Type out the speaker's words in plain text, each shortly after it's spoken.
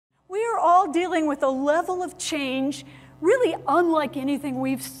all dealing with a level of change really unlike anything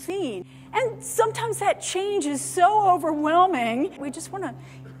we've seen. And sometimes that change is so overwhelming, we just want to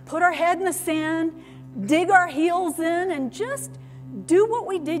put our head in the sand, dig our heels in, and just do what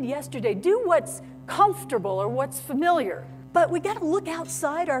we did yesterday. Do what's comfortable or what's familiar. But we got to look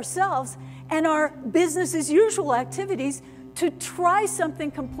outside ourselves and our business as usual activities to try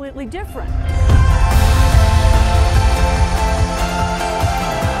something completely different.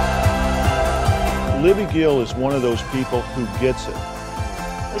 Libby Gill is one of those people who gets it.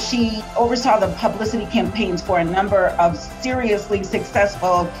 She oversaw the publicity campaigns for a number of seriously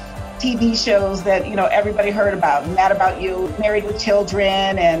successful TV shows that, everybody heard about. Mad About You, Married with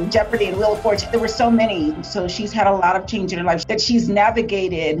Children, and Jeopardy and Wheel of Fortune. There were so many. So she's had a lot of change in her life that she's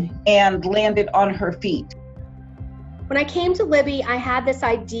navigated and landed on her feet. When I came to Libby, I had this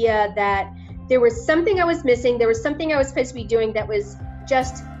idea that there was something I was missing. There was something I was supposed to be doing that was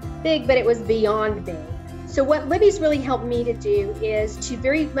just big, but it was beyond big. So what Libby's really helped me to do is to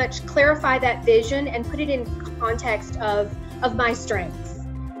very much clarify that vision and put it in context of my strengths.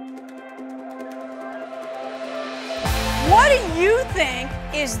 What do you think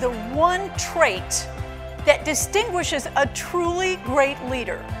is the one trait that distinguishes a truly great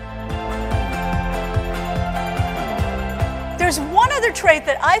leader? There's one other trait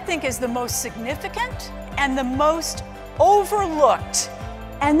that I think is the most significant and the most overlooked,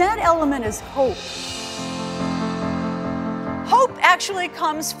 and that element is hope. Hope actually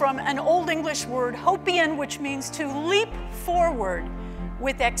comes from an Old English word, hopian, which means to leap forward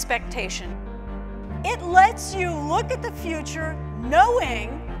with expectation. It lets you look at the future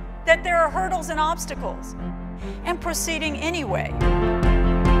knowing that there are hurdles and obstacles and proceeding anyway.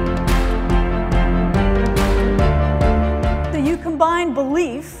 So you combine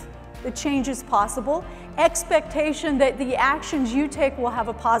belief that change is possible, expectation that the actions you take will have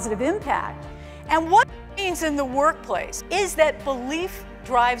a positive impact. And what it means in the workplace is that belief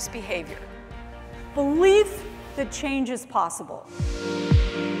drives behavior. Belief that change is possible.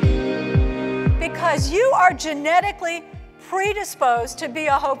 Because you are genetically predisposed to be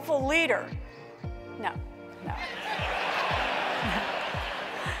a hopeful leader. No.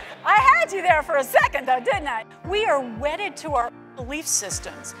 I had you there for a second though, didn't I? We are wedded to our belief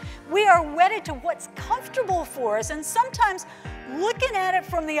systems. We are wedded to what's comfortable for us, and sometimes looking at it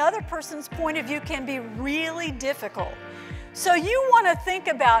from the other person's point of view can be really difficult. So you want to think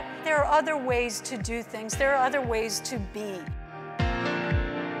about there are other ways to do things, there are other ways to be.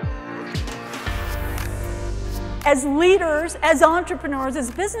 As leaders, as entrepreneurs, as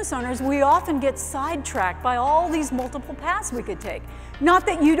business owners, we often get sidetracked by all these multiple paths we could take. Not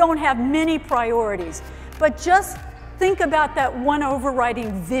that you don't have many priorities, but just think about that one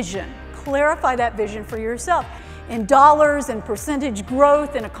overriding vision. Clarify that vision for yourself in dollars and percentage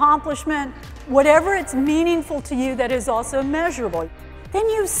growth and accomplishment, whatever it's meaningful to you that is also measurable. Then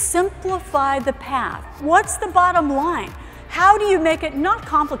you simplify the path. What's the bottom line? How do you make it not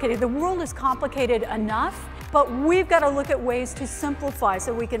complicated? The world is complicated enough, but we've got to look at ways to simplify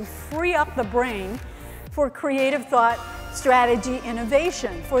so we can free up the brain for creative thought, strategy,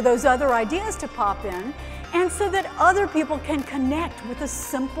 innovation, for those other ideas to pop in, and so that other people can connect with a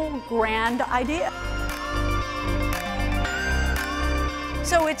simple, grand idea.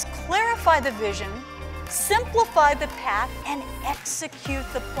 So it's clarify the vision, simplify the path, and execute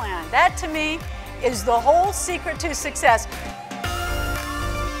the plan. That, to me, is the whole secret to success.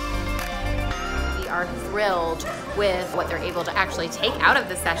 We are thrilled with what they're able to actually take out of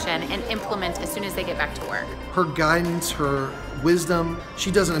the session and implement as soon as they get back to work. Her guidance, her wisdom, she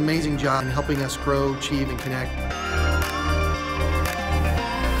does an amazing job in helping us grow, achieve, and connect.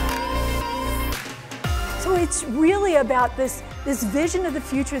 So it's really about this vision of the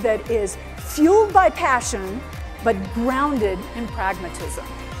future that is fueled by passion, but grounded in pragmatism.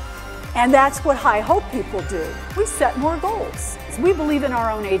 And that's what high hope people do. We set more goals. We believe in our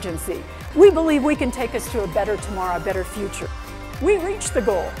own agency. We believe we can take us to a better tomorrow, a better future. We reach the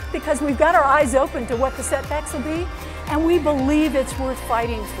goal because we've got our eyes open to what the setbacks will be, and we believe it's worth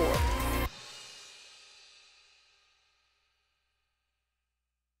fighting for.